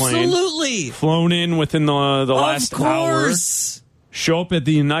private plane, flown in within the last hour, show up at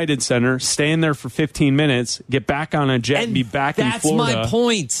the United Center, stay in there for 15 minutes, get back on a jet, and be back in Florida. That's my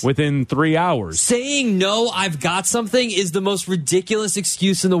point. Within 3 hours. Saying no, I've got something is the most ridiculous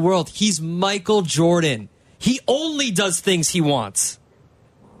excuse in the world. He's Michael Jordan. He only does things he wants.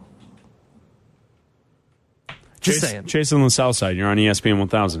 Just saying. Chase on the South Side. You're on ESPN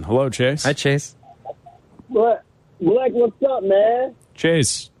 1000. Hello, Chase. Hi, Chase. What? Bleck, what's up, man?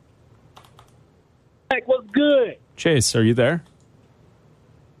 Chase. Bleck, what's good? Chase, are you there?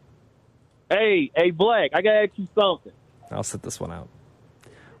 Hey, Bleck, I gotta ask you something. I'll sit this one out.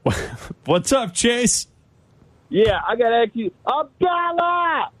 What's up, Chase? Yeah, I gotta ask you.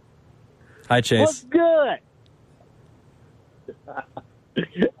 Abdalla! Hi, Chase. What's good?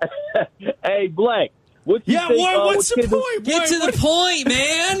 Hey, Bleck, What you think, what's the point? Get to the point,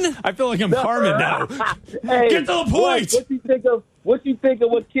 man. I feel like I'm Carmen now. Hey, Get to the point. What you think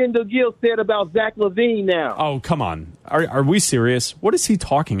of what Kendall Gill said about Zach LaVine now? Oh, come on. Are we serious? What is he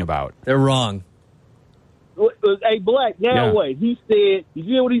talking about? They're wrong. Hey, Black, now what? He said, you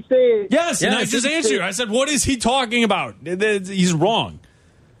hear what he said? Yes, and I just answered you. I said, what is he talking about? He's wrong.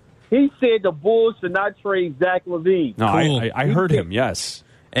 He said the Bulls should not trade Zach LaVine. No, cool. I heard him, yes.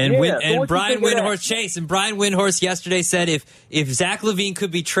 And Brian Windhorst Chase. And Brian Windhorst yesterday said if Zach LaVine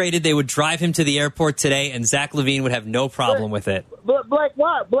could be traded, they would drive him to the airport today, and Zach LaVine would have no problem with it. But Black,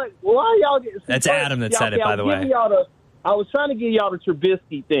 why y'all get... That's Adam that said it, by the way. I was trying to give y'all the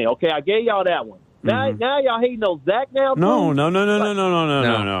Trubisky thing, okay? I gave y'all that one. Now y'all hating on Zach now? No.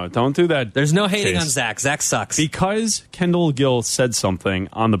 Don't do that. There's no hating on Zach. Zach sucks. Because Kendall Gill said something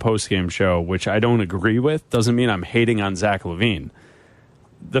on the postgame show, which I don't agree with, doesn't mean I'm hating on Zach LaVine.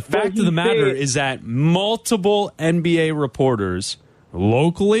 The fact of the matter is that multiple NBA reporters,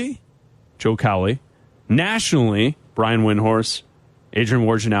 locally, Joe Cowley, nationally, Brian Windhorst, Adrian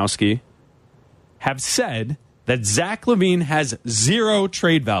Wojnarowski, have said that Zach LaVine has zero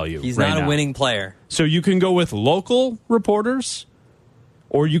trade value. He's not a winning player. So you can go with local reporters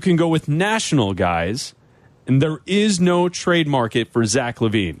or you can go with national guys, and there is no trade market for Zach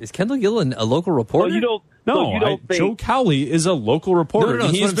LaVine. Is Kendall Gill a local reporter? Joe Cowley is a local reporter. No,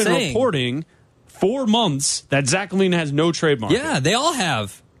 he's been reporting for months that Zach LaVine has no trade market. Yeah, they all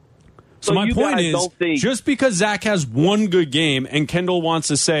have. So my point is, just because Zach has one good game and Kendall wants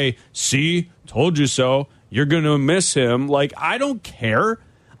to say, see, told you so, you're going to miss him. Like, I don't care.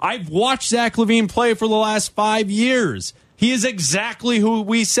 I've watched Zach LaVine play for the last 5 years. He is exactly who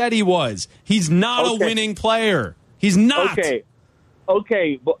we said he was. He's not a winning player. He's not.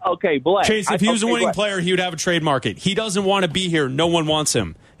 Okay, Black. Chase, if he was a winning player, he would have a trade market. He doesn't want to be here. No one wants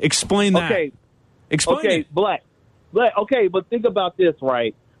him. Explain that. Explain it. Black. Okay, but think about this,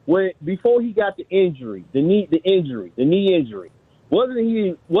 right? Before he got the injury, the knee injury,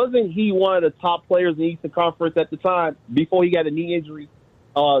 wasn't he one of the top players in the Eastern Conference at the time before he got a knee injury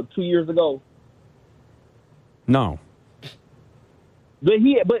 2 years ago? No. But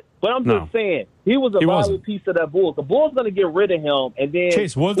I'm just saying, he was a valuable piece of that Bulls. The Bulls going to get rid of him, and then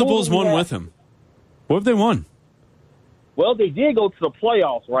Chase, what if the Bulls won with him? What if they won? Well, they did go to the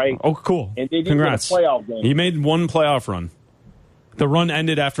playoffs, right? Oh, cool. And they did Congrats. win a playoff game. He made one playoff run. The run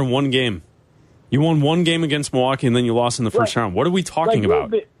ended after one game. You won one game against Milwaukee, and then you lost in the first round. What are we talking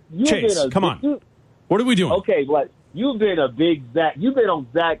about? Chase, come on. What are we doing? Okay, but you've been a big Zach. You've been on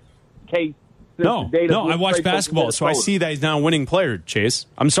Zach's case. No, I watch basketball, so I see that he's now a winning player, Chase.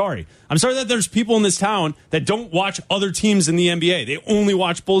 I'm sorry. I'm sorry that there's people in this town that don't watch other teams in the NBA. They only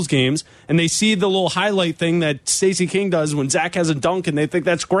watch Bulls games, and they see the little highlight thing that Stacey King does when Zach has a dunk, and they think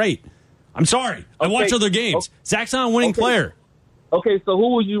that's great. I'm sorry. I watch other games. Zach's not a winning player. Okay, so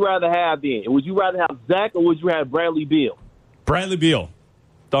who would you rather have then? Would you rather have Zach or would you have Bradley Beal? Bradley Beal.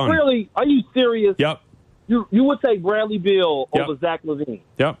 Done. Really? Are you serious? Yep. You would take Bradley Beal over Zach LaVine?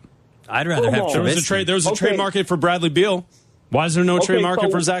 Yep. I'd rather have Trubisky. There was a trade market for Bradley Beal. Why is there no trade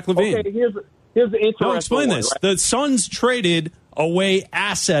market for Zach LaVine? Okay, here's the interesting No, explain this. Right? The Suns traded away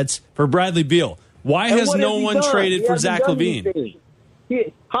assets for Bradley Beal. Why has no one traded for Zach LaVine?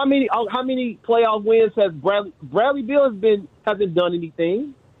 How many playoff wins has Bradley Beal hasn't done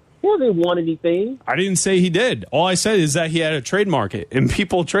anything? He hasn't won anything. I didn't say he did. All I said is that he had a trade market and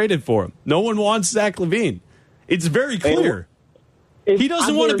people traded for him. No one wants Zach LaVine. It's very clear. He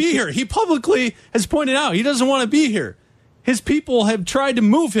doesn't want to be here. He publicly has pointed out he doesn't want to be here. His people have tried to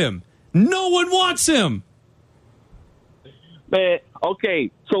move him. No one wants him. Man,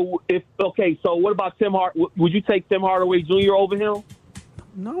 so what about Tim Would you take Tim Hardaway Jr. over him?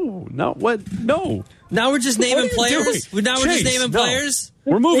 No. What? No. Now we're just naming players. We're just naming players.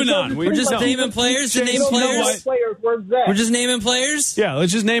 We're moving on. We're just naming players to name players. We're just naming players. Yeah,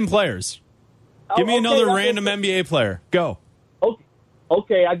 let's just name players. Give me another random NBA player. Go.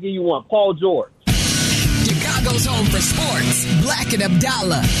 Okay, I'll give you one. Paul George. Chicago's home for sports. Bleck and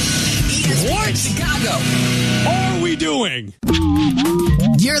Abdalla. ESPN Chicago. What are we doing?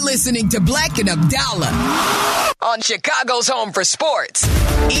 You're listening to Bleck and Abdalla on Chicago's home for sports.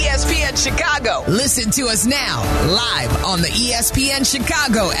 ESPN Chicago. Listen to us now, live on the ESPN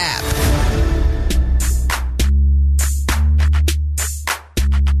Chicago app.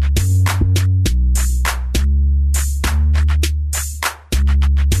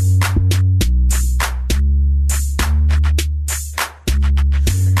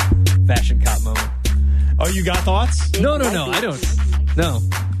 Fashion cop moment. Oh, you got thoughts? No, I don't. No.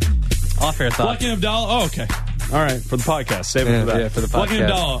 Off-air thoughts. Bleck and Abdalla? Oh, okay. All right, for the podcast. Save it for that. Yeah, for the Bleck podcast.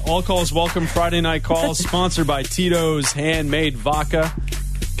 Abdalla, all calls welcome. Friday night calls, sponsored by Tito's Handmade Vodka.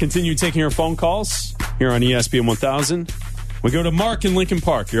 Continue taking your phone calls here on ESPN 1000. We go to Mark in Lincoln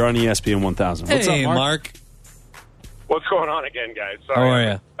Park. You're on ESPN 1000. What's Hey, up, Mark? What's going on again, guys? Sorry. How are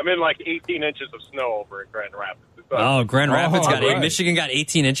you? I'm in like 18 inches of snow over in Grand Rapids. Oh, Grand Rapids got right. Michigan got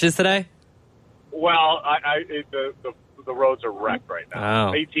 18 inches today? Well, the roads are wrecked right now.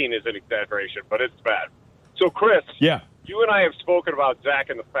 Oh. 18 is an exaggeration, but it's bad. So, Chris, Yeah. you and I have spoken about Zach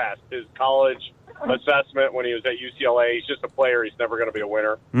in the past. His college assessment when he was at UCLA, he's just a player. He's never going to be a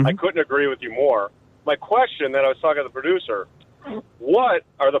winner. Mm-hmm. I couldn't agree with you more. My question that I was talking to the producer, what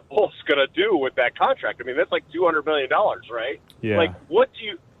are the Bulls going to do with that contract? I mean, that's like $200 million, right? Yeah. Like, what do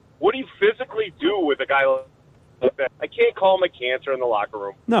you physically do with a guy like that? I can't call him a cancer in the locker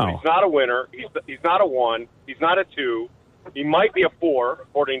room. No. He's not a winner. He's not a 1. He's not a 2. He might be a 4,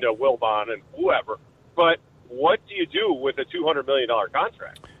 according to Wilbon and whoever. But what do you do with a $200 million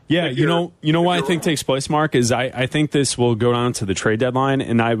contract? Yeah, you know what I think takes place, Mark, is I think this will go down to the trade deadline,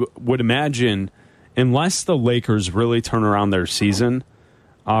 and I would imagine, unless the Lakers really turn around their season,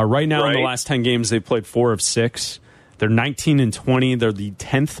 right now in the last 10 games they've played 4 of 6. They're 19-20. They're the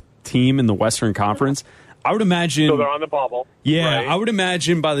 10th team in the Western Conference. I would imagine. So they're on the bubble. Yeah, right? I would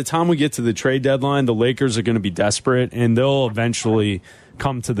imagine by the time we get to the trade deadline, the Lakers are going to be desperate, and they'll eventually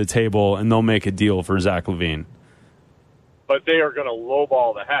come to the table and they'll make a deal for Zach LaVine. But they are going to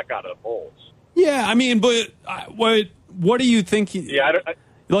lowball the heck out of the Bulls. Yeah, I mean, but what do you think? Yeah, I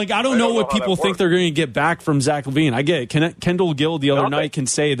don't know what people think they're going to get back from Zach LaVine. I get it. Kendall Gill the other night can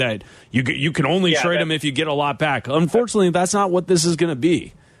say that you can only trade him if you get a lot back. Unfortunately, that's not what this is going to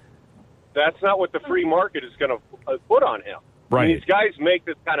be. That's not what the free market is going to put on him. Right. I mean, these guys make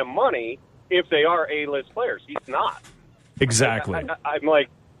this kind of money if they are A-list players. He's not. Exactly. I'm like,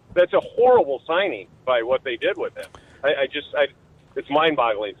 that's a horrible signing by what they did with him. It's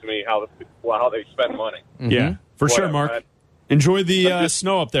mind-boggling to me how they spend money. Mm-hmm. Yeah, for sure, Mark. Enjoy the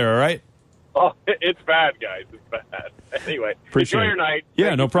snow up there, all right? Oh, it's bad, guys. It's bad. Anyway, Appreciate enjoy your night. Yeah,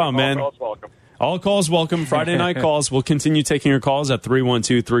 Thank no you. problem, man. All calls welcome. All calls welcome. Friday night calls. We'll continue taking your calls at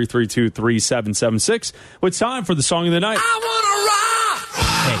 312-332-3776. It's time for the song of the night.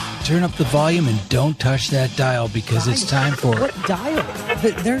 Hey, turn up the volume and don't touch that dial because it's time for... What dial?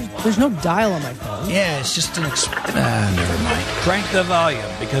 There's no dial on my phone. Yeah, it's just an... never mind. Crank the volume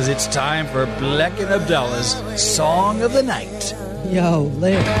because it's time for Bleck Abdalla's Song of the Night. Yo,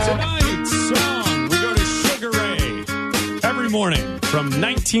 Larry. Tonight's song, we go to Sugar Ray. Every morning from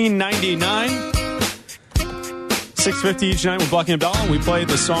 1999. 6:50 each night with Bleck Abdalla. We play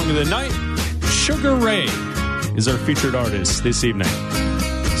the song of the night. Sugar Ray is our featured artist this evening.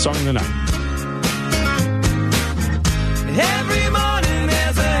 Song of the night. Every morning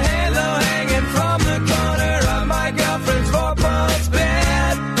there's a halo hanging from the corner of my girlfriend's 4-post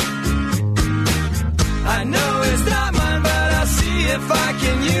bed. I know it's not mine, but I'll see if I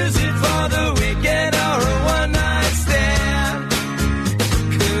can use it for the weekend or a one-night stand.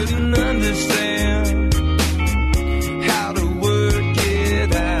 Couldn't understand how to work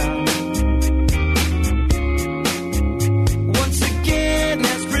it out. Once again,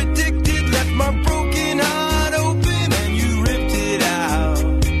 as predicted, left my broken heart open and you ripped it out.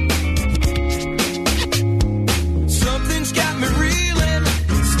 Something's got me reeling,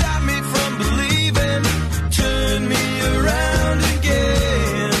 stopped me from believing, turned me around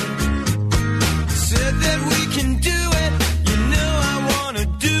again. Said that we can do it, you know I want to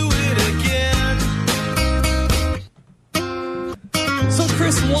do it again. So,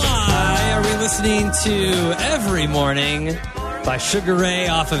 Chris, why are we listening to Every Morning by Sugar Ray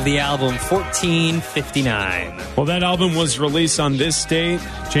off of the album 1459? Well, that album was released on this date,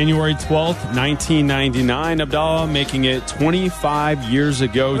 January 12th, 1999. Abdallah making it 25 years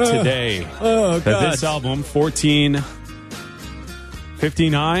ago today. God. That this album,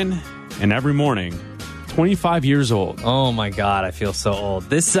 1459, and Every Morning, 25 years old. Oh, my God, I feel so old.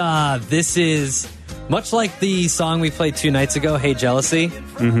 This is... much like the song we played 2 nights ago, Hey Jealousy,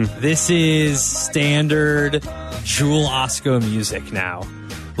 This is standard Jewel Osco music now.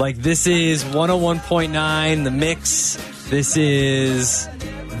 Like, this is 101.9, the mix. This is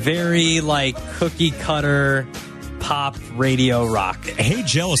very, like, cookie-cutter pop radio rock. Hey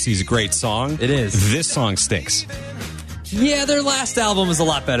Jealousy is a great song. It is. This song stinks. Yeah, their last album is a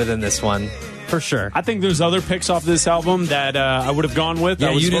lot better than this one. For sure. I think there's other picks off this album that I would have gone with. Yeah,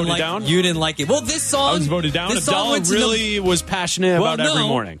 I was you didn't voted like, down. You didn't like it. Well, this song... I was voted down. Abdallah really was passionate about Every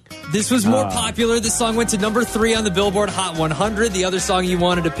Morning. This was more popular. This song went to number 3 on the Billboard Hot 100. The other song you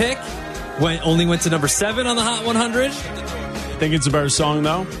wanted to pick only went to number 7 on the Hot 100. Think it's a better song,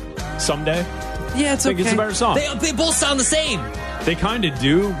 though? Someday? Yeah, it's I think okay. it's a better song. They both sound the same. They kind of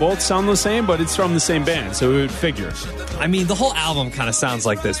do. Both sound the same, but it's from the same band, so it would figure. I mean, the whole album kind of sounds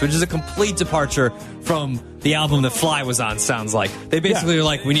like this, which is a complete departure from the album that Fly was on, sounds like. They basically are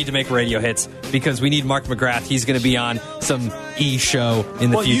like, we need to make radio hits because we need Mark McGrath. He's going to be on some E! show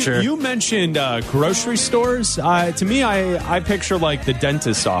in the future. You mentioned grocery stores. To me, I picture like the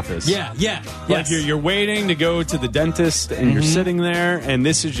dentist's office. Yeah. Like you're waiting to go to the dentist, and you're sitting there, and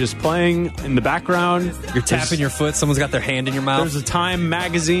this is just playing in the background. You're tapping your foot. Someone's got their hand in your mouth. There's a Time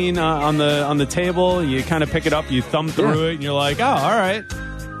magazine on the table. You kind of pick it up, you thumb through it, and you're like, oh, all right.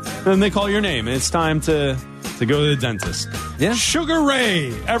 And then they call your name, and it's time to go to the dentist. Yeah. Sugar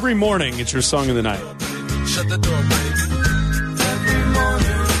Ray. Every morning, it's your song of the night. Shut the door, baby. Every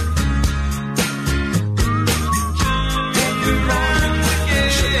morning. Every morning.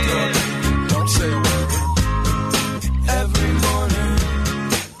 Shut the door, baby. Don't say a word. Every morning.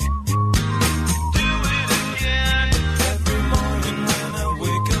 Do it again. Every morning when I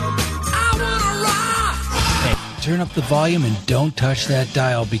wake up, I wanna rock. Hey, turn up the volume and don't touch that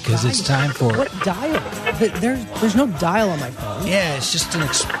dial because it's time for... What dial? There's no dial on my phone. Yeah, it's just an...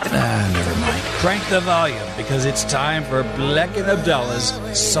 never mind. Crank the volume because it's time for Bleck Abdalla's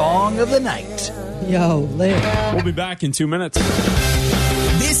Song of the Night. Yo, later. We'll be back in 2 minutes.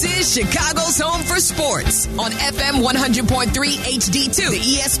 This is Chicago's home for sports on FM 100.3 HD2, the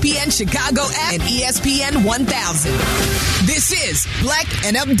ESPN Chicago app, and ESPN 1000. This is Bleck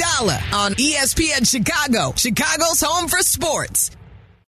and Abdalla on ESPN Chicago, Chicago's home for sports.